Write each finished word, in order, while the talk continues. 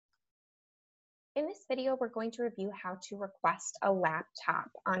In this video, we're going to review how to request a laptop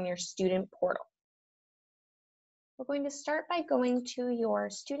on your student portal. We're going to start by going to your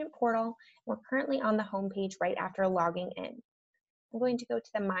student portal. We're currently on the home page right after logging in. I'm going to go to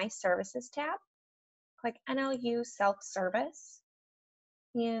the My Services tab, click NLU Self-Service,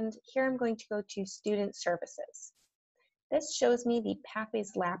 and here I'm going to go to Student Services. This shows me the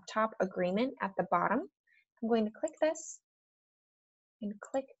Pathways Laptop Agreement at the bottom. I'm going to click this and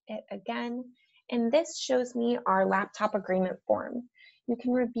click it again. And this shows me our laptop agreement form. You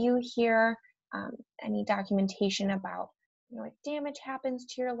can review here any documentation about if damage happens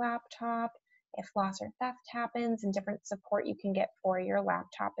to your laptop, if loss or theft happens, and different support you can get for your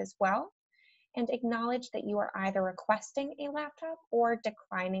laptop as well. And acknowledge that you are either requesting a laptop or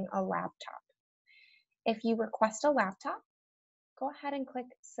declining a laptop. If you request a laptop, go ahead and click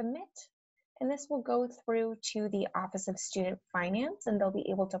Submit. And this will go through to the Office of Student Finance, and they'll be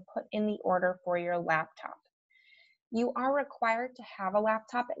able to put in the order for your laptop. You are required to have a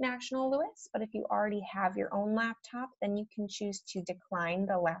laptop at National Louis, but if you already have your own laptop, then you can choose to decline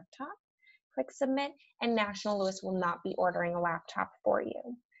the laptop. Click Submit, and National Louis will not be ordering a laptop for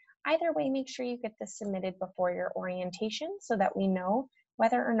you. Either way, make sure you get this submitted before your orientation so that we know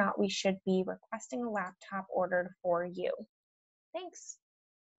whether or not we should be requesting a laptop ordered for you. Thanks.